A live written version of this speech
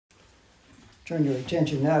Turn your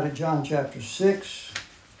attention now to John chapter 6,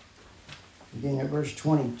 beginning at verse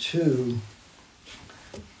 22.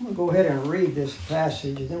 I'm going to go ahead and read this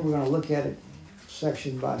passage, and then we're going to look at it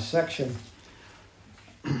section by section.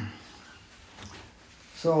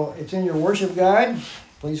 So it's in your worship guide.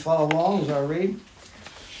 Please follow along as I read.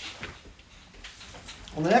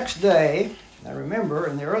 On the next day, now remember,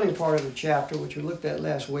 in the early part of the chapter, which we looked at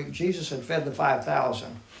last week, Jesus had fed the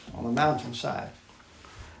 5,000 on the mountainside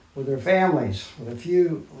with their families, with a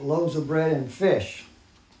few loaves of bread and fish.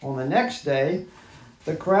 On the next day,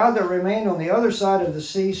 the crowd that remained on the other side of the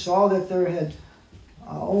sea saw that there had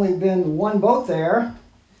only been one boat there,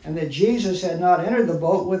 and that Jesus had not entered the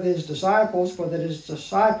boat with his disciples, for that his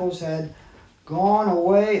disciples had gone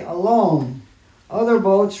away alone. Other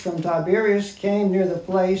boats from Tiberias came near the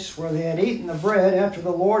place where they had eaten the bread after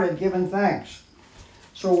the Lord had given thanks.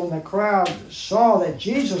 So when the crowd saw that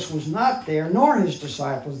Jesus was not there, nor his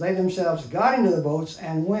disciples, they themselves got into the boats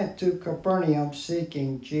and went to Capernaum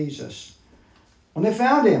seeking Jesus. When they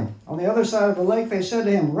found him on the other side of the lake, they said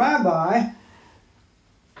to him, "Rabbi,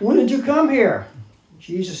 when did you come here?"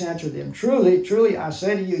 Jesus answered them, "Truly, truly, I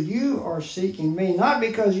say to you, you are seeking me, not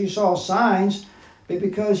because you saw signs, but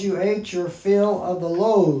because you ate your fill of the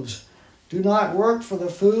loaves. Do not work for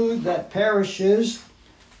the food that perishes,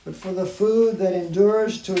 but for the food that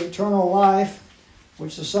endures to eternal life,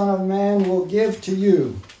 which the Son of Man will give to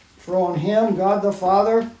you. For on him God the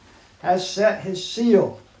Father has set his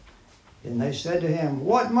seal." And they said to him,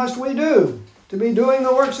 "What must we do to be doing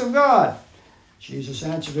the works of God?" Jesus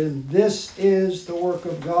answered them, "This is the work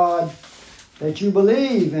of God, that you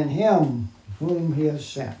believe in him whom he has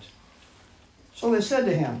sent." So they said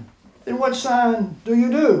to him, "Then what sign do you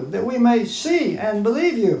do, that we may see and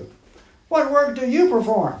believe you? What work do you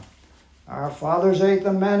perform? Our fathers ate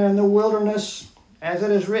the manna in the wilderness. As it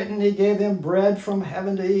is written, he gave them bread from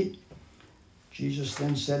heaven to eat." Jesus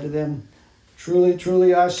then said to them, "Truly,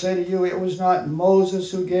 truly, I say to you, it was not Moses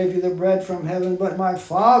who gave you the bread from heaven, but my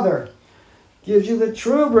Father gives you the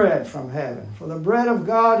true bread from heaven. For the bread of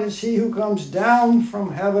God is he who comes down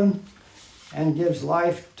from heaven and gives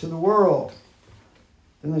life to the world."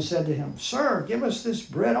 Then they said to him, "Sir, give us this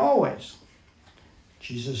bread always."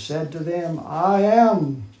 Jesus said to them, "I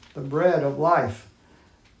am the bread of life.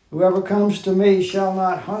 Whoever comes to me shall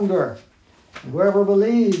not hunger, and whoever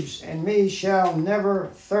believes in me shall never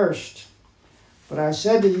thirst. But I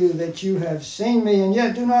said to you that you have seen me and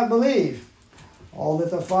yet do not believe. All that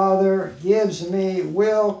the Father gives me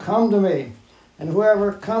will come to me, and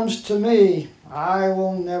whoever comes to me I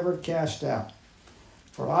will never cast out.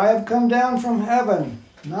 For I have come down from heaven,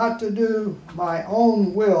 not to do my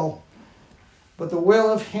own will, but the will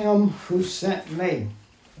of him who sent me.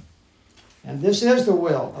 And this is the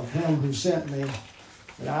will of him who sent me,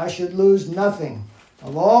 that I should lose nothing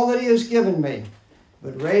of all that he has given me,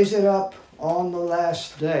 but raise it up on the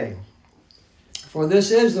last day. For this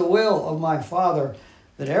is the will of my Father,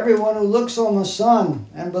 that everyone who looks on the Son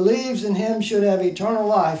and believes in him should have eternal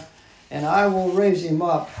life, and I will raise him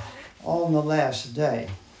up on the last day."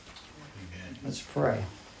 Amen. Let's pray.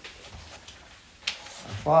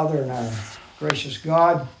 Our Father and our gracious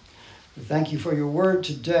God, we thank you for your word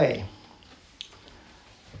today.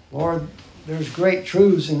 Lord, there's great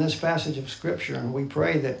truths in this passage of Scripture, and we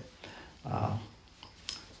pray that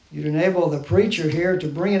you'd enable the preacher here to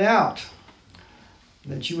bring it out,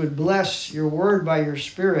 that you would bless your word by your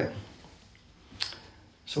Spirit.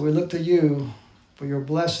 So we look to you for your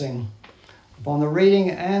blessing upon the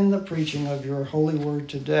reading and the preaching of your holy word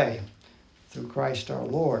today. Through Christ our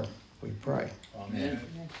Lord, we pray. Amen.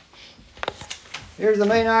 Here's the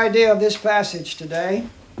main idea of this passage today.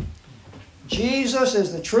 Jesus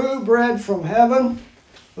is the true bread from heaven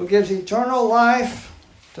who gives eternal life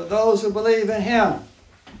to those who believe in him.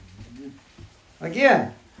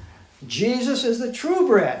 Again, Jesus is the true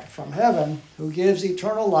bread from heaven who gives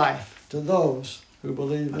eternal life to those who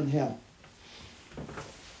believe in him.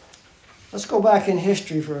 Let's go back in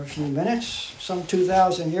history for a few minutes. Some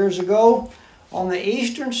 2,000 years ago, on the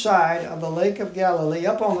eastern side of the Lake of Galilee,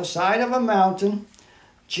 up on the side of a mountain,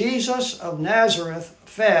 Jesus of Nazareth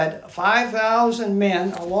fed 5,000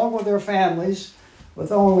 men along with their families with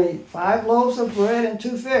only 5 loaves of bread and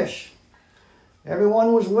 2 fish.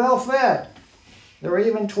 Everyone was well fed. There were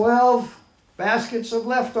even 12 baskets of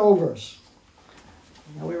leftovers.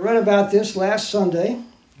 Now, we read about this last Sunday,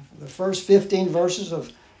 the first 15 verses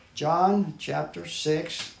of John chapter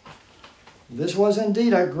 6. This was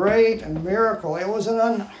indeed a great miracle. It was an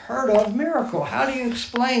unheard of miracle. How do you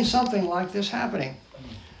explain something like this happening?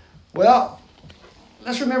 Well,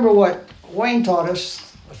 let's remember what Wayne taught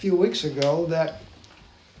us a few weeks ago, that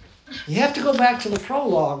you have to go back to the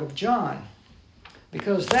prologue of John.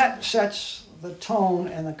 because that sets the tone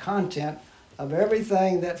and the content of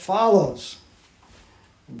everything that follows.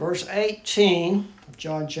 In verse 18 of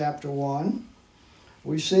John chapter 1,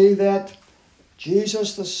 we see that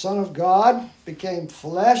Jesus, the Son of God, became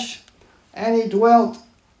flesh, and he dwelt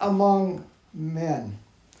among men.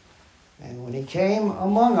 And when he came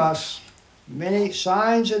among us, many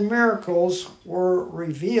signs and miracles were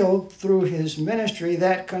revealed through his ministry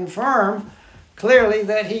that confirm clearly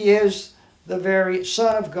that he is the very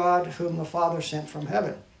Son of God whom the Father sent from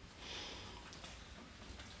heaven.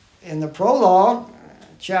 In the prologue,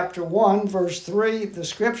 chapter 1, verse 3, the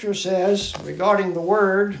scripture says regarding the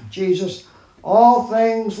Word, Jesus, all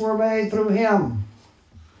things were made through him.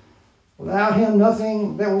 Without him,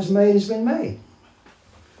 nothing that was made has been made.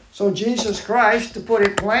 So Jesus Christ, to put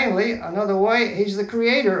it plainly, another way, he's the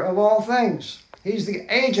creator of all things. He's the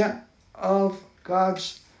agent of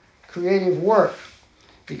God's creative work.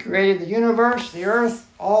 He created the universe, the earth,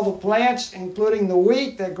 all the plants, including the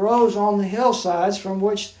wheat that grows on the hillsides from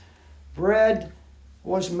which bread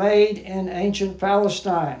was made in ancient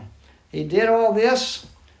Palestine. He did all this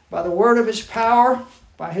by the word of his power,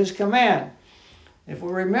 by his command. If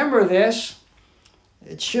we remember this,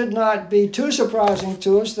 it should not be too surprising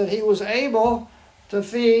to us that he was able to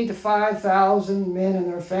feed 5,000 men and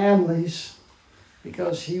their families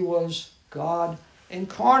because he was God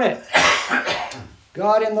incarnate.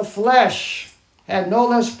 God in the flesh had no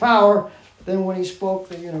less power than when he spoke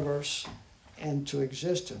the universe into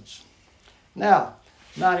existence. Now,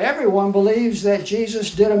 not everyone believes that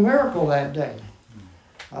Jesus did a miracle that day.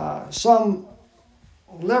 Some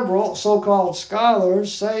liberal so-called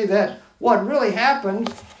scholars say that what really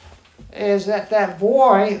happened is that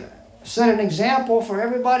boy set an example for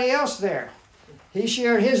everybody else there. He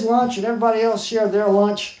shared his lunch and everybody else shared their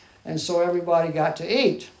lunch, and so everybody got to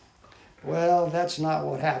eat. Well, that's not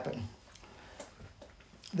what happened.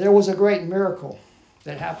 There was a great miracle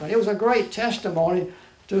that happened. It was a great testimony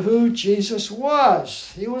to who Jesus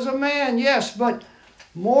was. He was a man, yes, but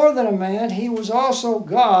more than a man, he was also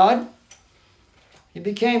God. He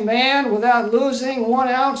became man without losing 1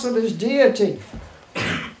 ounce of his deity.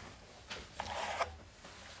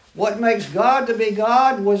 What makes God to be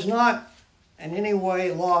God was not in any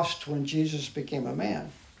way lost when Jesus became a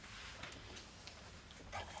man.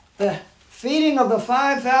 The feeding of the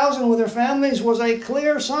 5,000 with their families was a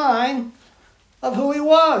clear sign of who he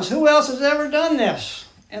was. Who else has ever done this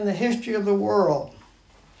in the history of the world?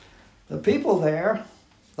 The people there,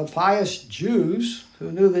 the pious Jews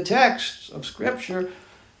who knew the texts of Scripture,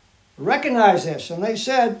 recognized this. And they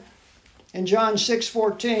said in John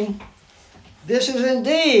 6:14, this is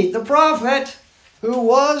indeed the prophet who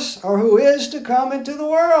was or who is to come into the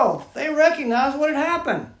world. They recognized what had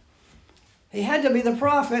happened. He had to be the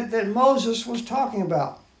prophet that Moses was talking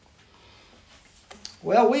about.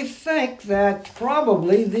 Well, we think that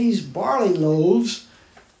probably these barley loaves,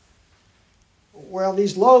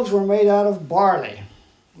 these loaves were made out of barley.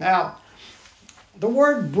 Now, the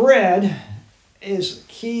word bread is a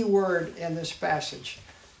key word in this passage.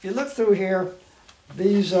 If you look through here,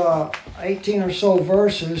 these 18 or so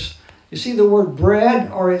verses, you see the word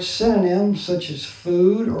bread or its synonyms such as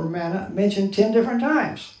food or manna mentioned 10 different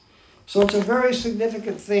times. So it's a very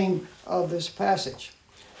significant theme of this passage.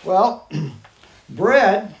 Well,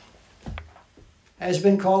 bread has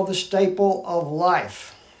been called the staple of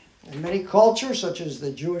life. In many cultures, such as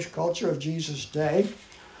the Jewish culture of Jesus' day,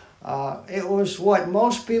 it was what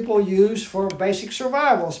most people used for basic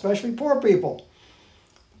survival, especially poor people.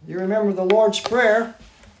 You remember the Lord's Prayer,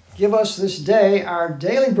 give us this day our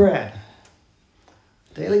daily bread.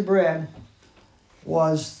 Daily bread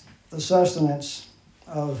was the sustenance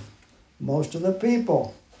of most of the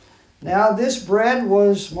people. Now, this bread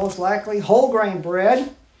was most likely whole grain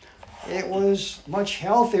bread. It was much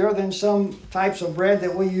healthier than some types of bread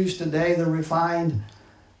that we use today, the refined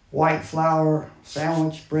white flour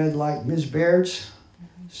sandwich bread like Ms. Baird's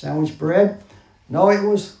sandwich bread. No, it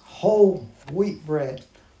was whole wheat bread,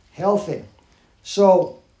 healthy.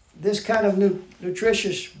 So this kind of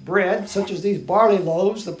nutritious bread, such as these barley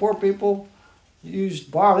loaves, the poor people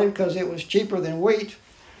used barley because it was cheaper than wheat,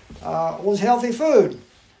 was healthy food.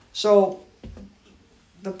 So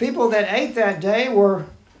the people that ate that day were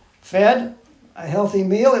fed a healthy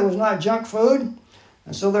meal. It was not junk food.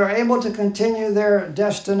 And so they're able to continue their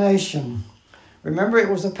destination. Remember, it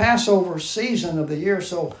was the Passover season of the year,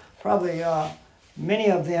 so probably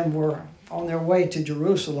many of them were on their way to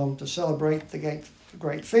Jerusalem to celebrate the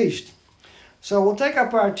great feast. So we'll take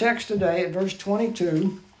up our text today at verse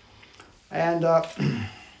 22. And let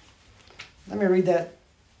me read that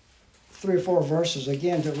 3 or 4 verses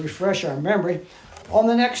again to refresh our memory. On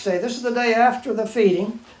the next day, this is the day after the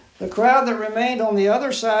feeding, the crowd that remained on the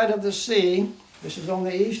other side of the sea, this is on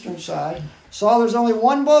the eastern side, saw there's only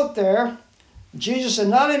one boat there. Jesus had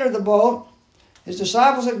not entered the boat. His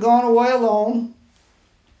disciples had gone away alone.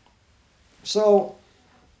 So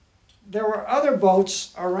there were other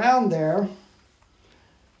boats around there.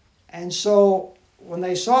 And so when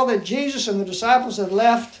they saw that Jesus and the disciples had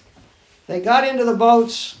left, they got into the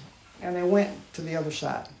boats and they went to the other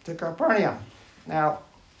side, to Capernaum. Now,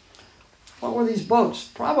 what were these boats?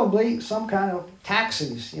 Probably some kind of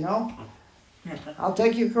taxis, you know. I'll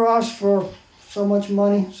take you across for so much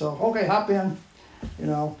money. So, okay, hop in, you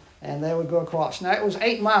know, and they would go across. Now, it was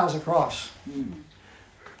 8 miles across.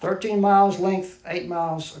 13 miles length, 8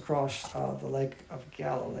 miles across the Lake of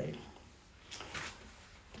Galilee.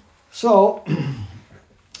 So,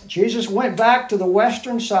 Jesus went back to the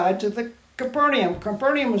western side to the Capernaum.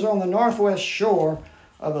 Capernaum was on the northwest shore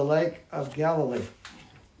of the Lake of Galilee.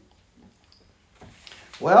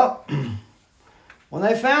 Well, when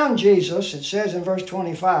they found Jesus, it says in verse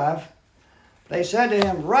 25, they said to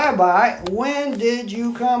him, "Rabbi, when did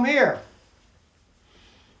you come here?"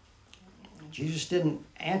 Jesus didn't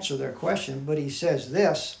answer their question, but he says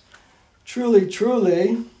this, "Truly,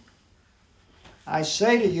 truly, I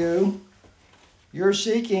say to you, you're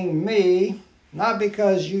seeking me, not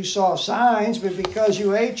because you saw signs, but because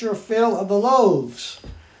you ate your fill of the loaves.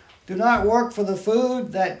 Do not work for the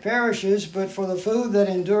food that perishes, but for the food that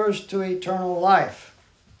endures to eternal life."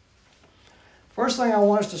 First thing I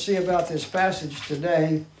want us to see about this passage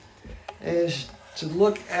today is to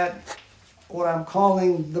look at what I'm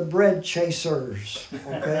calling the bread chasers.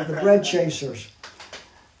 Okay, the bread chasers.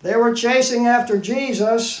 They were chasing after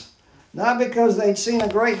Jesus, not because they'd seen a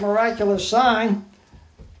great miraculous sign,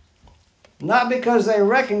 not because they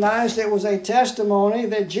recognized it was a testimony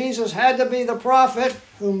that Jesus had to be the prophet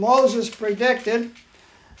whom Moses predicted.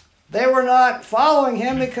 They were not following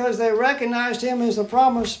him because they recognized him as the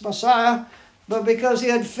promised Messiah, but because he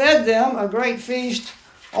had fed them a great feast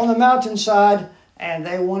on the mountainside, and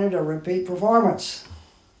they wanted a repeat performance.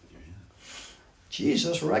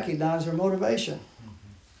 Jesus recognized their motivation.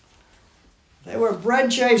 They were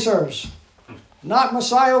bread chasers, not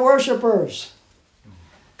Messiah worshipers.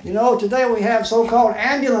 You know, today we have so-called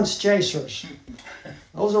ambulance chasers.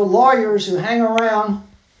 Those are lawyers who hang around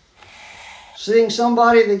seeing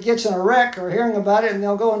somebody that gets in a wreck or hearing about it, and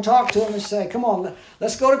they'll go and talk to them and say, "Come on,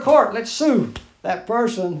 let's go to court. Let's sue that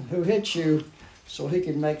person who hit you so he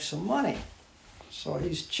can make some money." So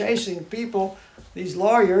he's chasing people, these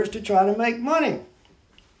lawyers, to try to make money.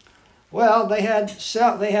 Well, they have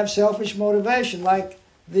selfish motivation like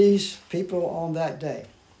these people on that day.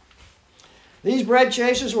 These bread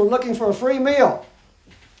chasers were looking for a free meal.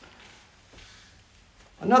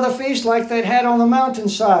 Another feast like they'd had on the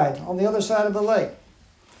mountainside, on the other side of the lake.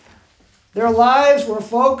 Their lives were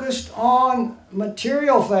focused on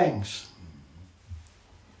material things.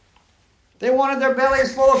 They wanted their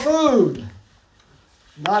bellies full of food,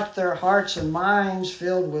 not their hearts and minds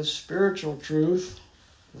filled with spiritual truth,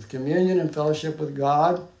 with communion and fellowship with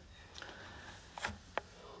God.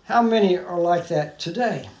 How many are like that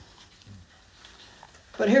today?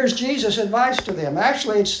 But here's Jesus' advice to them.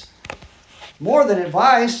 Actually, it's more than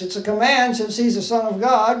advice. It's a command since he's the Son of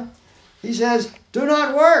God. He says, "Do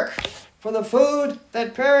not work for the food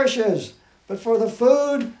that perishes, but for the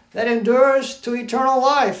food that endures to eternal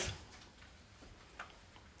life."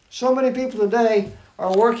 So many people today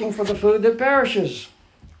are working for the food that perishes.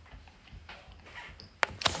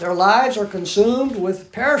 Their lives are consumed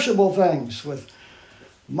with perishable things, with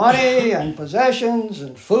money and possessions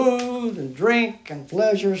and food and drink and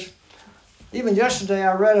pleasures. Even yesterday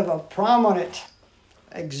I read of a prominent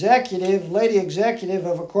lady executive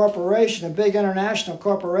of a corporation, a big international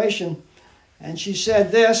corporation, and she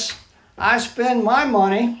said this, "I spend my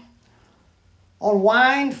money on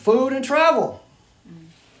wine, food, and travel."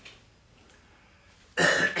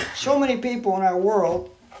 So many people in our world,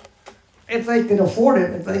 if they could afford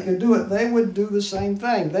it, if they could do it, they would do the same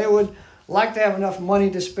thing. They would like to have enough money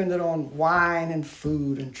to spend it on wine and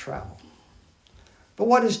food and travel. But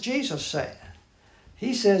what does Jesus say?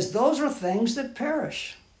 He says those are things that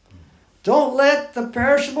perish. Don't let the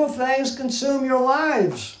perishable things consume your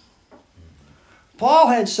lives. Paul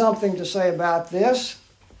had something to say about this.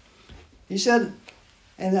 He said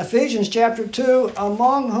in Ephesians chapter 2,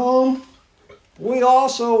 "Among whom we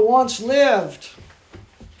also once lived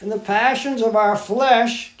in the passions of our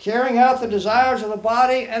flesh, carrying out the desires of the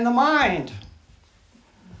body and the mind."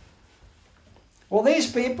 Well,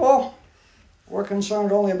 these people were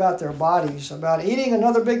concerned only about their bodies, about eating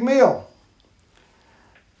another big meal.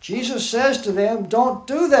 Jesus says to them, don't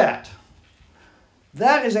do that.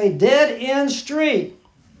 That is a dead-end street.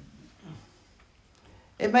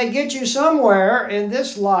 It may get you somewhere in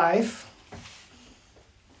this life,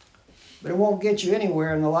 but it won't get you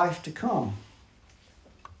anywhere in the life to come.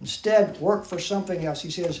 Instead, work for something else.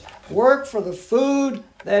 He says, work for the food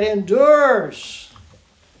that endures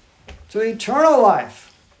to eternal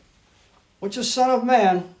life, which the Son of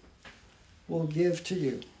Man will give to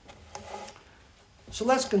you. So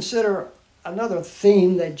let's consider another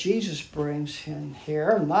theme that Jesus brings in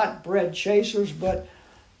here. Not bread chasers, but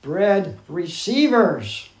bread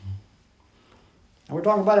receivers. And we're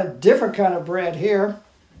talking about a different kind of bread here.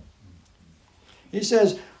 He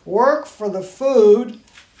says, work for the food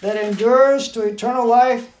that endures to eternal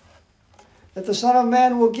life that the Son of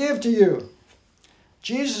Man will give to you.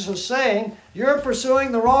 Jesus is saying, you're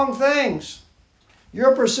pursuing the wrong things.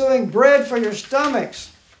 You're pursuing bread for your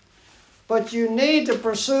stomachs. But you need to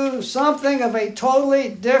pursue something of a totally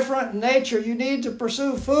different nature. You need to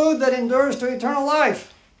pursue food that endures to eternal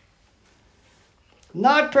life.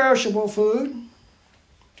 Not perishable food.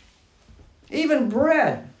 Even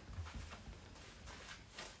bread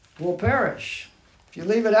will perish. If you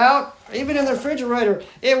leave it out, even in the refrigerator,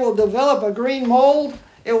 it will develop a green mold.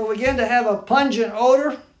 It will begin to have a pungent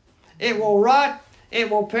odor. It will rot. It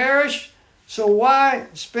will perish. So why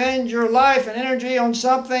spend your life and energy on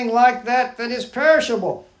something like that that is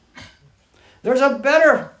perishable? There's a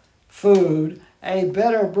better food, a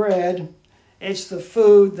better bread. It's the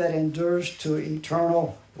food that endures to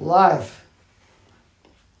eternal life.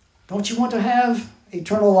 Don't you want to have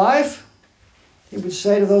eternal life? He would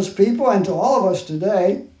say to those people and to all of us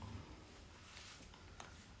today,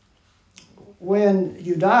 when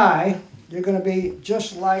you die, you're going to be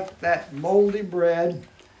just like that moldy bread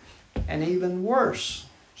and even worse.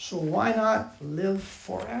 So why not live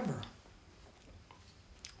forever?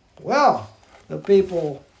 Well, the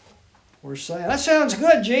people were saying, that sounds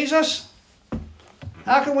good, Jesus.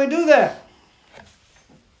 How can we do that?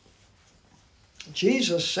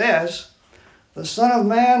 Jesus says, the Son of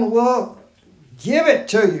Man will give it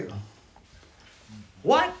to you.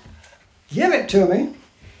 What? Give it to me?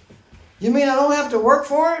 You mean I don't have to work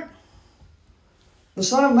for it? The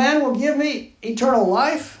Son of Man will give me eternal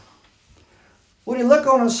life? Would he look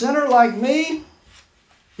on a sinner like me,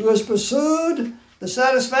 who has pursued the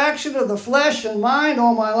satisfaction of the flesh and mind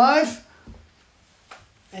all my life,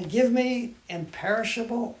 and give me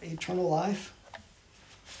imperishable eternal life?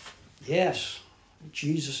 Yes,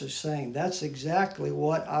 Jesus is saying, that's exactly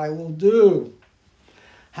what I will do.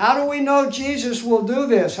 How do we know Jesus will do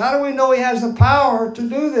this? How do we know he has the power to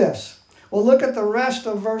do this? Well, look at the rest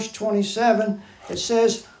of verse 27. It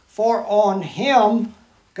says, for on him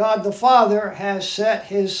God the Father has set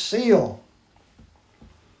his seal.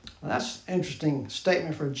 Well, that's an interesting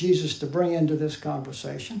statement for Jesus to bring into this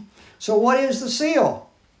conversation. So what is the seal?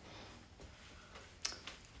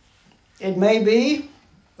 It may be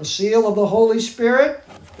a seal of the Holy Spirit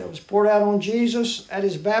that was poured out on Jesus at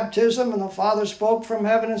his baptism, and the Father spoke from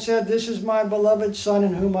heaven and said, this is my beloved Son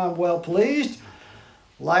in whom I'm well pleased.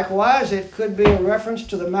 Likewise, it could be a reference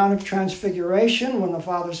to the Mount of Transfiguration when the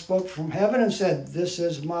Father spoke from heaven and said, this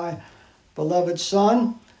is my beloved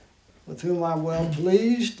Son with whom I'm well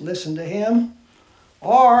pleased. Listen to him.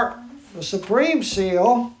 Or the supreme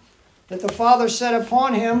seal that the Father set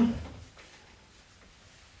upon him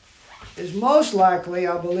is most likely,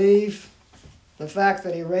 I believe, the fact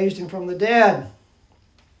that he raised him from the dead.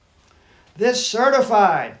 This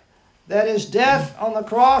certified that his death on the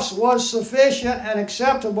cross was sufficient and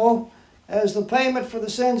acceptable as the payment for the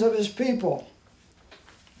sins of his people.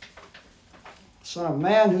 The Son of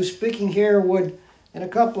Man who's speaking here would, in a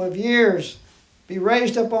couple of years, be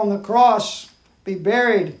raised up on the cross, be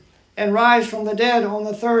buried, and rise from the dead on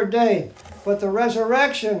the third day. But the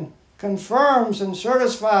resurrection confirms and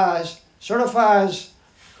certifies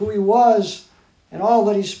who he was, and all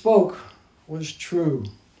that he spoke was true.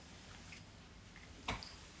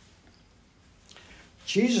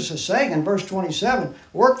 Jesus is saying in verse 27,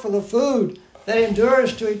 work for the food that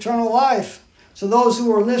endures to eternal life. So those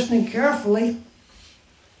who were listening carefully,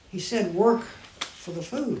 he said, work for the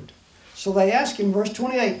food. So they ask him, verse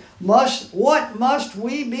 28, what must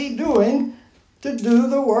we be doing to do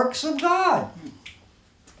the works of God?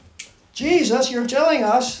 Jesus, you're telling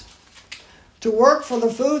us to work for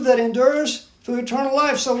the food that endures to eternal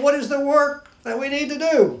life. So what is the work that we need to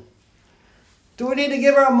do? Do we need to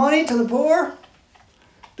give our money to the poor?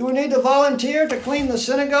 Do we need to volunteer to clean the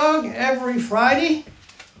synagogue every Friday?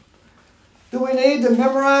 Do we need to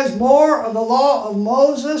memorize more of the law of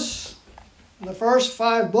Moses, the first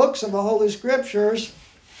 5 books of the Holy Scriptures?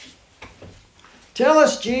 Tell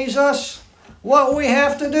us, Jesus, what we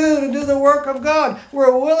have to do the work of God.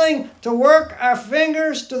 We're willing to work our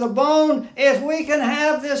fingers to the bone if we can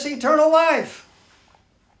have this eternal life.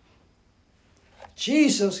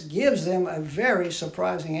 Jesus gives them a very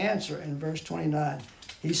surprising answer in verse 29.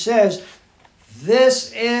 He says,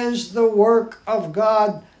 "This is the work of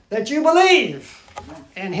God, that you believe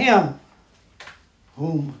in Him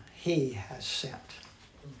whom He has sent."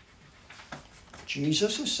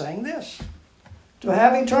 Jesus is saying this. To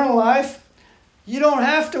have eternal life, you don't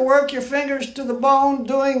have to work your fingers to the bone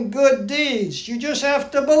doing good deeds. You just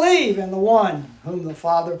have to believe in the one whom the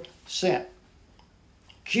Father sent.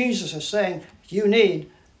 Jesus is saying you need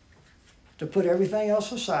to put everything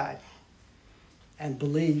else aside and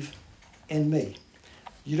believe in me.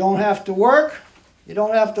 You don't have to work. You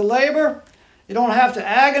don't have to labor. You don't have to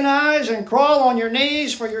agonize and crawl on your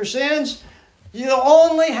knees for your sins. You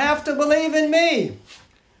only have to believe in me.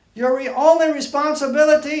 Your only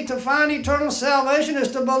responsibility to find eternal salvation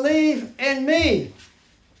is to believe in me.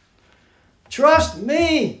 Trust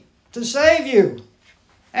me to save you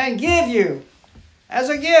and give you as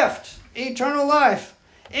a gift eternal life.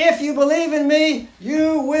 If you believe in me,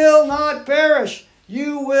 you will not perish.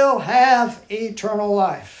 You will have eternal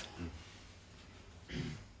life.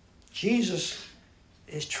 Jesus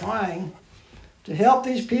is trying to help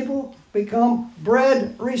these people become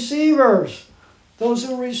bread receivers. Those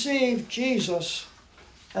who receive Jesus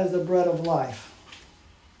as the bread of life.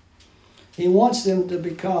 He wants them to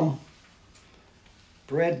become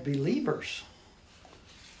bread believers.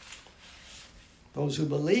 Those who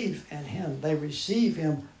believe in Him, they receive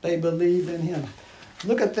Him, they believe in Him.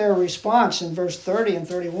 Look at their response in verse 30 and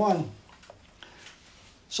 31.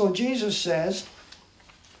 So Jesus says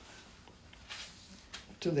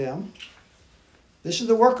to them, "This is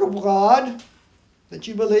the work of God, that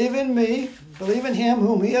you believe in me, believe in Him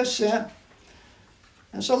whom He has sent."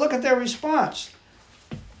 And so look at their response.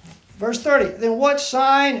 Verse 30, "Then what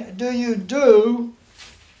sign do you do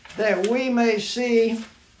that we may see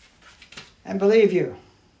and believe you?"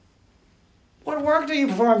 What work do you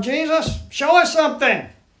perform, Jesus? Show us something.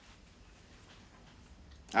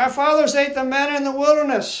 Our fathers ate the manna in the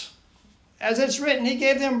wilderness. As it's written, He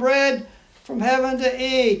gave them bread from heaven to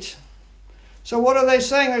eat. So what are they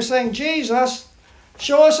saying? They're saying, Jesus,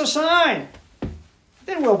 show us a sign.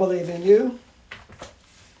 Then we'll believe in you.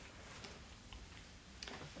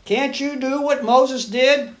 Can't you do what Moses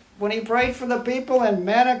did when he prayed for the people and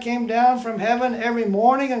manna came down from heaven every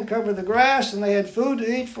morning and covered the grass and they had food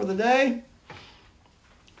to eat for the day?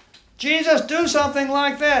 Jesus, do something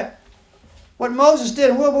like that. What Moses did,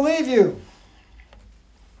 and we'll believe you.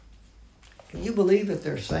 Can you believe that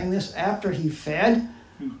they're saying this after He fed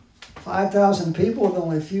 5,000 people with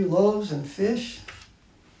only a few loaves and fish?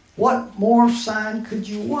 What more sign could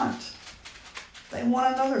you want? They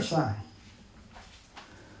want another sign.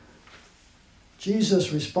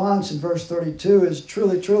 Jesus' response in verse 32 is,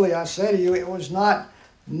 "Truly, truly, I say to you, it was not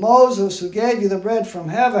Moses who gave you the bread from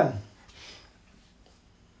heaven."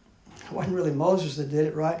 It wasn't really Moses that did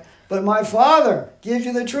it, right? "But my Father gives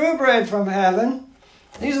you the true bread from heaven.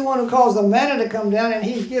 He's the one who calls the manna to come down, and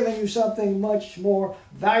He's given you something much more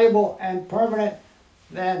valuable and permanent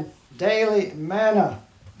than daily manna.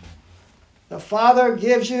 The Father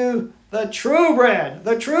gives you the true bread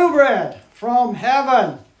from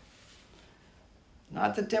heaven."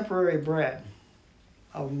 Not the temporary bread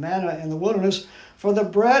of manna in the wilderness. "For the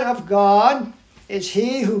bread of God is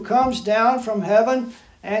He who comes down from heaven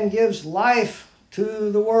and gives life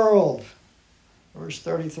to the world." Verse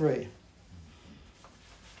 33.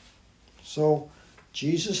 So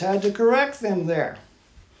Jesus had to correct them there.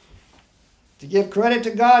 To give credit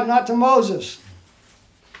to God, not to Moses.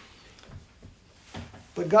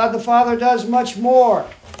 But God the Father does much more.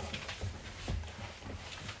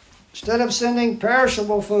 Instead of sending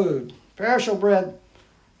perishable food, perishable bread,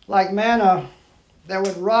 like manna that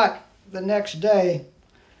would rot the next day,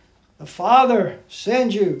 the Father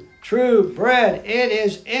sends you true bread. It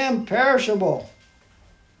is imperishable.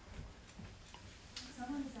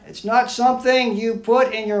 It's not something you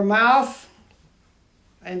put in your mouth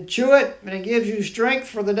and chew it and it gives you strength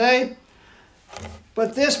for the day.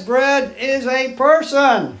 But this bread is a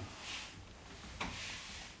person.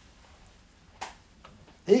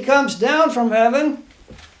 He comes down from heaven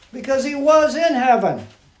because He was in heaven.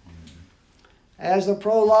 As the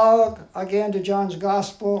prologue, again, to John's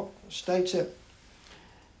Gospel states it.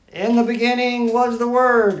 "In the beginning was the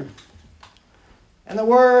Word, and the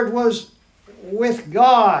Word was with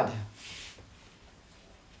God.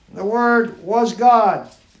 The Word was God."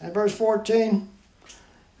 And verse 14,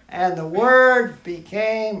 "And the Word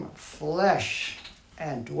became flesh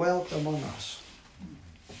and dwelt among us."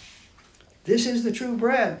 This is the true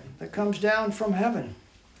bread that comes down from heaven.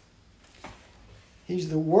 He's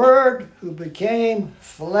the Word who became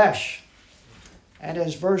flesh. And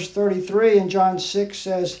as verse 33 in John 6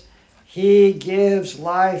 says, He gives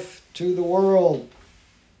life to the world.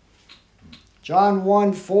 John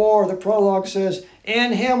 1:4, the prologue says,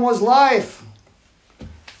 In Him was life,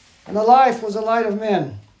 and the life was the light of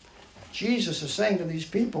men. Jesus is saying to these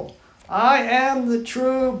people, I am the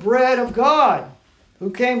true bread of God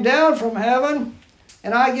who came down from heaven,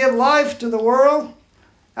 and I give life to the world.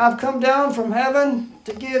 I've come down from heaven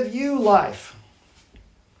to give you life.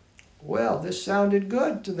 Well, this sounded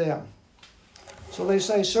good to them. So they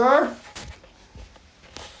say, Sir,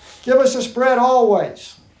 give us this bread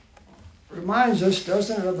always. Reminds us,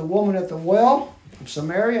 doesn't it, of the woman at the well of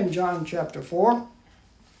Samaria in John chapter 4.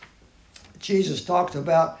 Jesus talked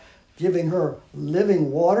about giving her living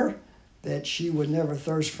water that she would never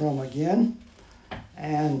thirst from again.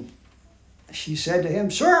 And she said to him,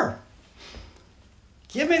 Sir,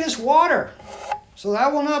 give me this water so that I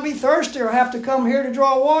will not be thirsty or have to come here to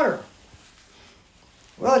draw water.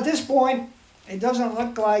 Well, at this point, it doesn't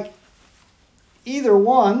look like either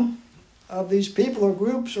one of these people or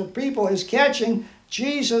groups or people is catching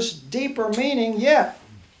Jesus' deeper meaning yet.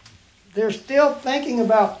 They're still thinking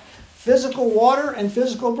about physical water and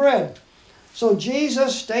physical bread. So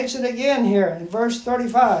Jesus states it again here in verse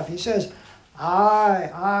 35. He says,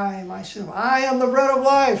 I myself, I am the bread of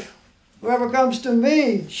life. Whoever comes to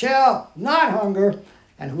me shall not hunger,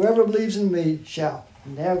 and whoever believes in me shall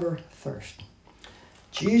never thirst.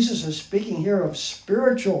 Jesus is speaking here of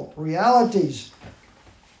spiritual realities,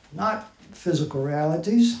 not physical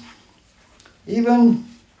realities. Even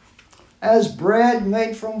as bread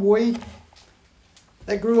made from wheat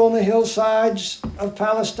that grew on the hillsides of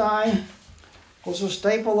Palestine was a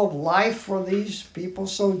staple of life for these people,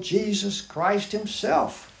 so Jesus Christ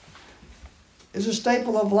himself is a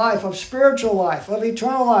staple of life, of spiritual life, of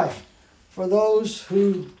eternal life for those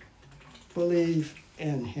who believe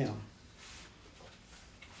in him.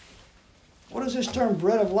 What does this term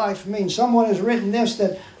bread of life mean? Someone has written this,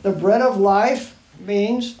 that the bread of life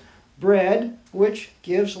means bread which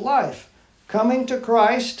gives life. Coming to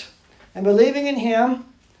Christ and believing in him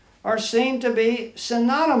are seen to be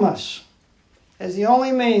synonymous as the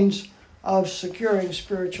only means of securing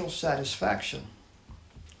spiritual satisfaction.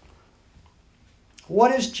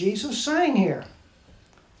 What is Jesus saying here?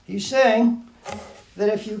 He's saying that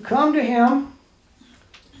if you come to him,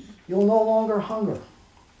 you'll no longer hunger.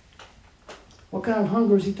 What kind of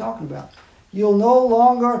hunger is he talking about? You'll no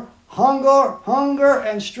longer hunger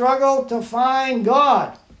and struggle to find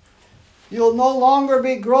God. You'll no longer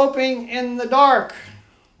be groping in the dark.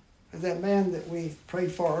 That man that we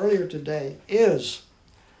prayed for earlier today is.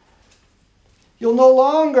 You'll no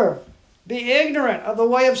longer be ignorant of the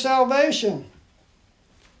way of salvation.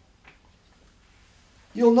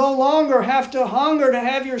 You'll no longer have to hunger to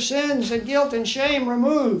have your sins and guilt and shame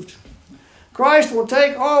removed. Christ will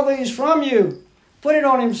take all these from you, put it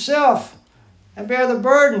on himself, and bear the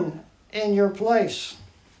burden in your place.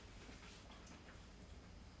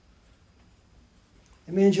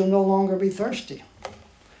 It means you'll no longer be thirsty.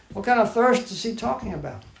 What kind of thirst is he talking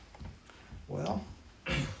about? Well,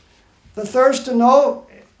 the thirst to know,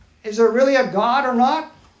 is there really a God or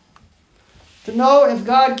not? To know if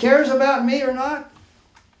God cares about me or not?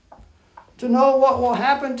 To know what will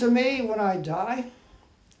happen to me when I die?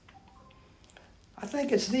 I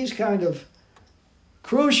think it's these kind of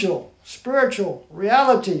crucial spiritual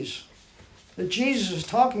realities that Jesus is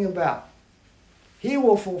talking about. He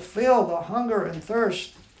will fulfill the hunger and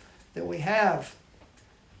thirst that we have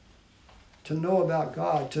to know about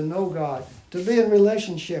God, to know God, to be in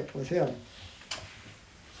relationship with him.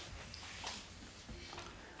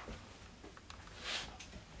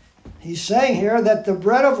 He's saying here that the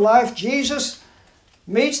bread of life, Jesus,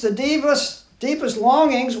 meets the deepest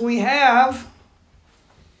longings we have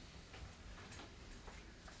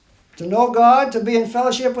to know God, to be in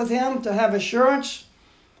fellowship with him, to have assurance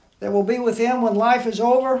that we'll be with him when life is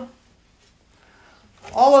over.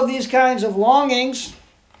 All of these kinds of longings,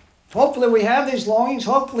 hopefully we have these longings.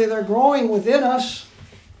 Hopefully they're growing within us.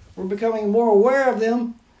 We're becoming more aware of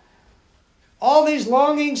them. All these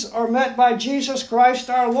longings are met by Jesus Christ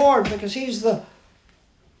our Lord, because he's the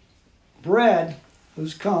bread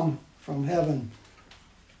who's come from heaven,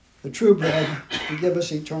 the true bread to give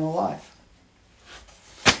us eternal life.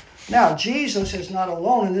 Now, Jesus is not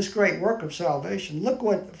alone in this great work of salvation. Look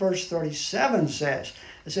what verse 37 says.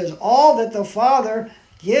 It says, all that the Father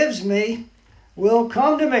gives me will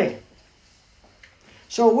come to me.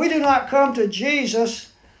 So we do not come to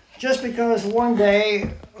Jesus just because one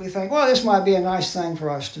day we think, well, this might be a nice thing for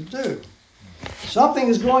us to do. Something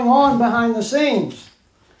is going on behind the scenes.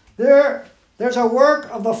 There's a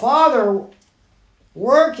work of the Father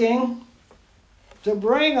working to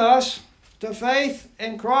bring us to faith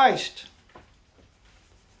in Christ.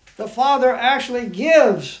 The Father actually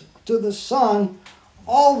gives to the Son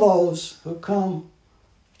all those who come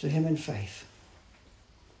to Him in faith.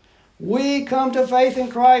 We come to faith in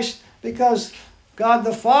Christ because God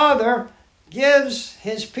the Father gives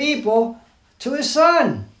His people to His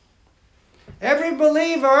Son. Every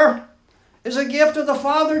believer is a gift of the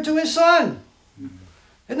Father to His Son.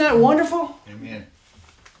 Isn't that wonderful? Amen.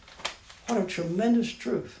 What a tremendous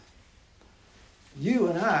truth. You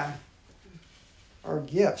and I are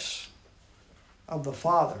gifts of the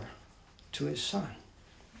Father to His Son.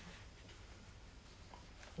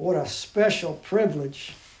 What a special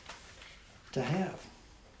privilege to have.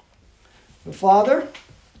 The Father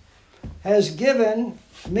has given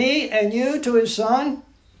me and you to His Son.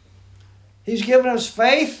 He's given us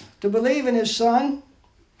faith to believe in His Son.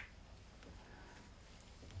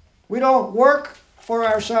 We don't work for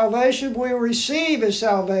our salvation. We receive His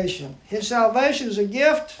salvation. His salvation is a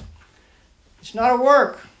gift. It's not a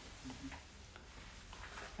work.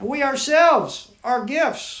 And we ourselves are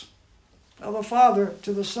gifts of the Father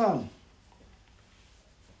to the Son.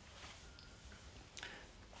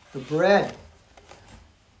 The bread,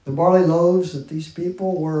 the barley loaves that these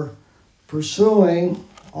people were pursuing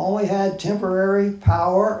only had temporary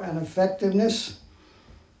power and effectiveness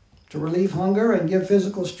to relieve hunger and give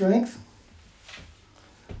physical strength.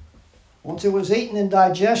 Once it was eaten and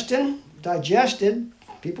digested,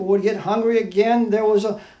 people would get hungry again. There was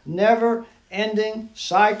a never-ending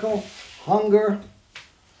cycle. Hunger,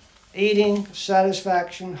 eating,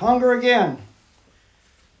 satisfaction, hunger again.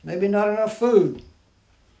 Maybe not enough food.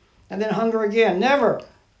 And then hunger again. Never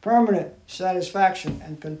permanent satisfaction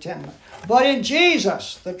and contentment. But in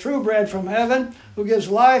Jesus, the true bread from heaven, who gives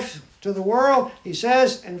life to the world, He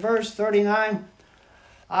says in verse 39,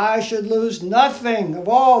 I should lose nothing of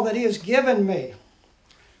all that He has given me.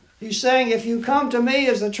 He's saying, if you come to me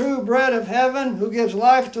as the true bread of heaven, who gives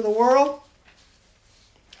life to the world,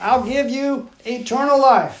 I'll give you eternal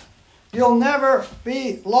life. You'll never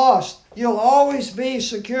be lost. You'll always be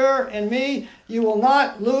secure in me. You will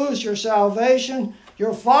not lose your salvation.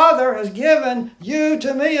 Your Father has given you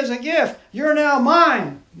to me as a gift. You're now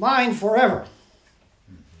mine, mine forever.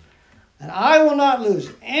 And I will not lose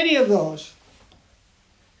any of those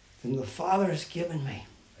whom the Father has given me.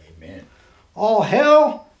 Amen. All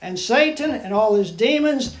hell and Satan and all his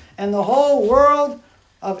demons and the whole world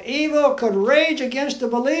of evil could rage against the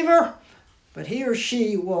believer, but he or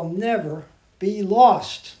she will never be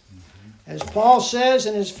lost. As Paul says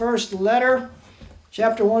in his first letter,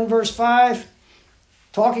 chapter 1, verse 5,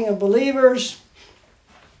 talking of believers,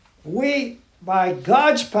 we, by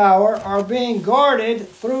God's power, are being guarded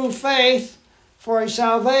through faith for a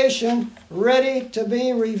salvation ready to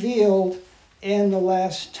be revealed in the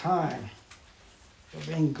last time.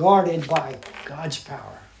 We're being guarded by God's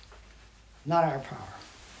power, not our power.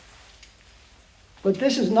 But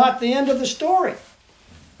this is not the end of the story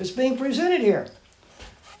that's being presented here.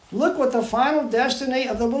 Look what the final destiny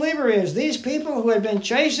of the believer is. These people who had been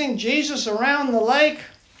chasing Jesus around the lake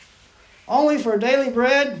only for daily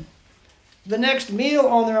bread, the next meal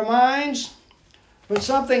on their minds, but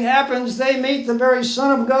something happens. They meet the very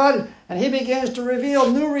Son of God, and He begins to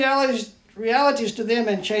reveal new realities to them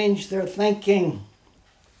and change their thinking.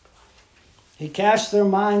 He casts their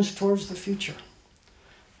minds towards the future,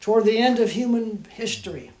 toward the end of human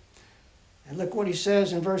history. And look what He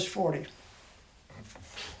says in verse 40.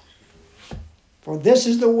 For this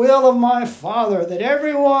is the will of my Father, that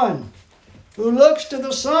everyone who looks to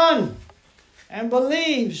the Son and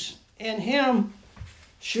believes in Him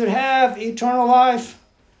should have eternal life,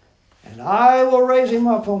 and I will raise him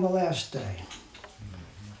up on the last day.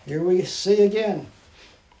 Here we see again,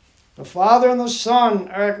 the Father and the Son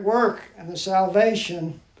are at work in the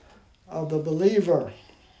salvation of the believer.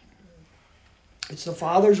 It's the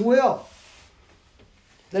Father's will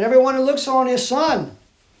that everyone who looks on His Son,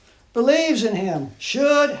 believes in Him,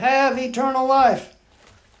 should have eternal life.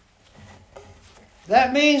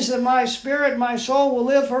 That means that my spirit, my soul will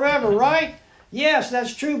live forever, right? Yes,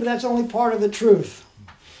 that's true, but that's only part of the truth.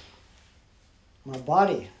 My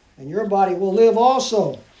body and your body will live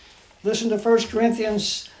also. Listen to 1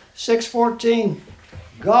 Corinthians 6:14.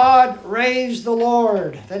 God raised the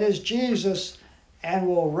Lord, that is Jesus, and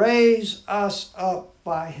will raise us up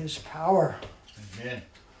by His power. Amen.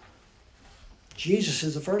 Jesus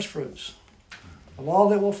is the first fruits of all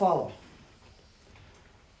that will follow.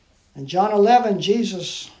 In John 11,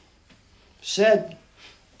 Jesus said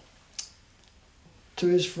to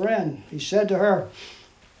his friend. He said to her,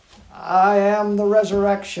 I am the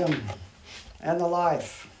resurrection and the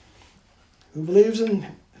life.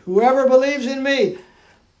 Whoever believes in me,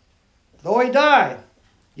 though he die,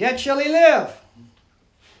 yet shall he live.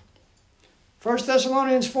 1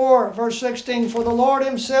 Thessalonians 4, verse 16, for the Lord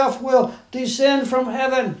himself will descend from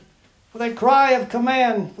heaven with a cry of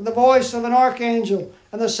command, with the voice of an archangel,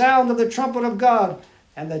 and the sound of the trumpet of God,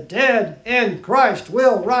 and the dead in Christ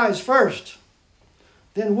will rise first.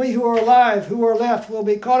 Then we who are alive, who are left, will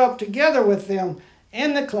be caught up together with them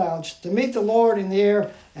in the clouds to meet the Lord in the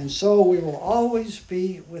air, and so we will always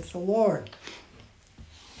be with the Lord.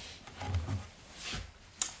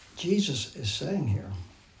 Jesus is saying here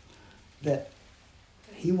that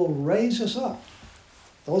he will raise us up,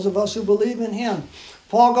 those of us who believe in him.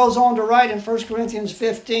 Paul goes on to write in 1 Corinthians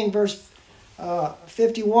 15, verse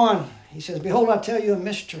 51. He says, behold, I tell you a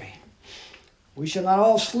mystery. We shall not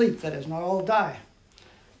all sleep, that is, not all die,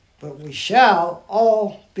 but we shall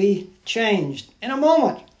all be changed in a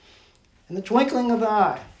moment, in the twinkling of an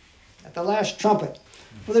eye, at the last trumpet.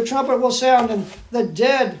 For the trumpet will sound, and the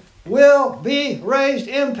dead will be raised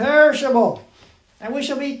imperishable, and we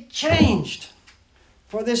shall be changed.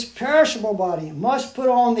 For this perishable body must put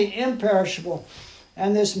on the imperishable,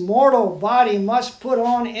 and this mortal body must put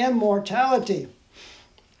on immortality.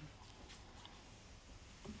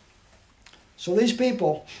 So these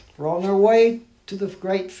people were on their way to the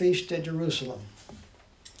great feast at Jerusalem.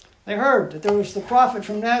 They heard that there was the prophet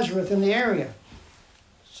from Nazareth in the area.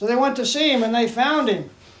 So they went to see him, and they found him.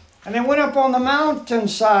 And they went up on the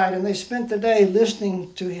mountainside, and they spent the day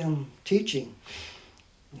listening to him teaching.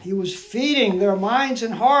 He was feeding their minds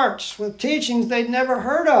and hearts with teachings they'd never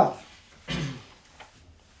heard of.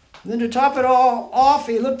 And then to top it all off,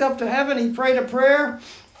 he looked up to heaven, he prayed a prayer,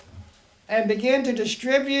 and began to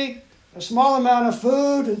distribute a small amount of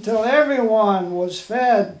food until everyone was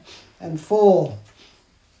fed and full.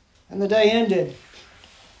 And the day ended,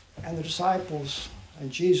 and the disciples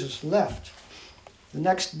and Jesus left. The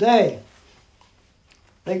next day,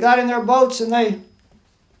 they got in their boats and they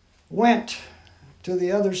went to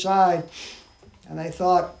the other side, and they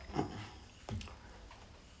thought,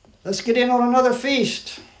 let's get in on another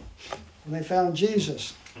feast. And they found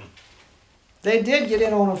Jesus. They did get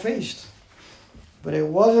in on a feast, but it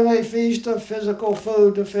wasn't a feast of physical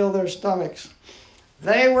food to fill their stomachs.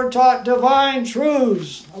 They were taught divine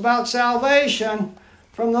truths about salvation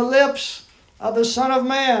from the lips of the Son of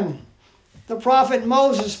Man. The prophet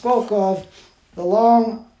Moses spoke of the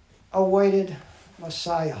long-awaited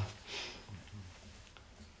Messiah.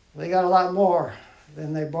 They got a lot more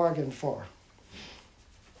than they bargained for.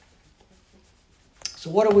 So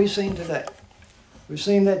what have we seen today? We've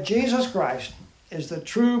seen that Jesus Christ is the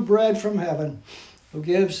true bread from heaven who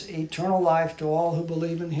gives eternal life to all who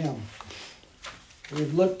believe in him.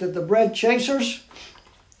 We've looked at the bread chasers,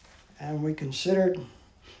 and we considered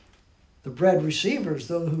the bread receivers,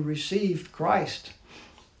 those who received Christ,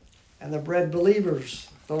 and the bread believers,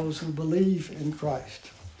 those who believe in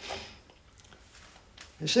Christ.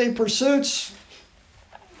 You see, pursuits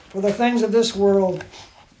for the things of this world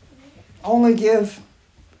only give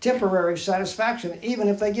temporary satisfaction, even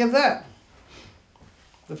if they give that.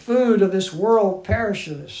 The food of this world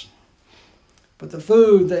perishes, but the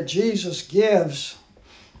food that Jesus gives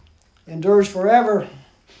endures forever.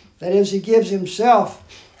 That is, he gives himself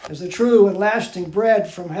as the true and lasting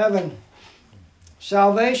bread from heaven.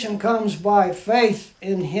 Salvation comes by faith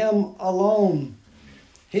in him alone.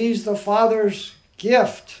 He's the Father's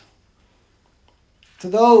gift to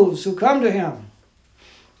those who come to him.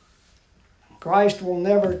 Christ will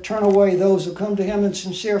never turn away those who come to him in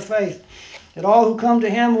sincere faith. And all who come to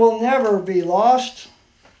him will never be lost.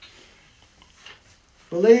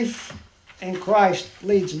 Belief in Christ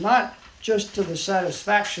leads not just to the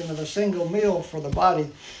satisfaction of a single meal for the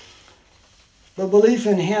body, but belief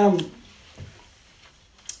in him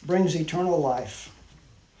brings eternal life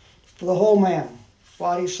for the whole man,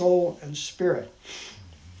 body, soul, and spirit.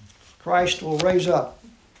 Christ will raise up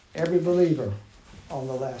every believer on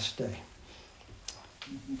the last day.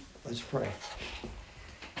 Let's pray.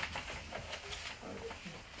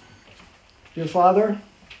 Dear Father,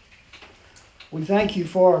 we thank you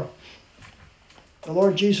for the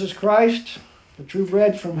Lord Jesus Christ, the true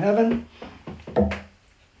bread from heaven.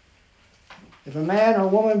 If a man or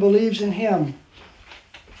woman believes in him,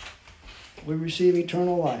 we receive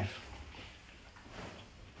eternal life.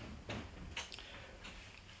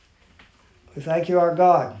 We thank you, our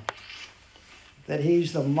God, that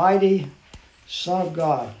he's the mighty Son of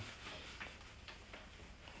God.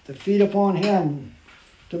 To feed upon him,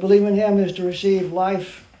 to believe in him, is to receive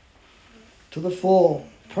life to the full,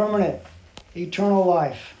 permanent, eternal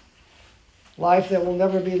life, life that will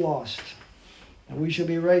never be lost. And we shall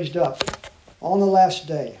be raised up on the last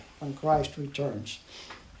day when Christ returns.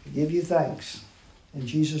 We give you thanks. In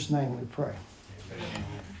Jesus' name we pray. Amen.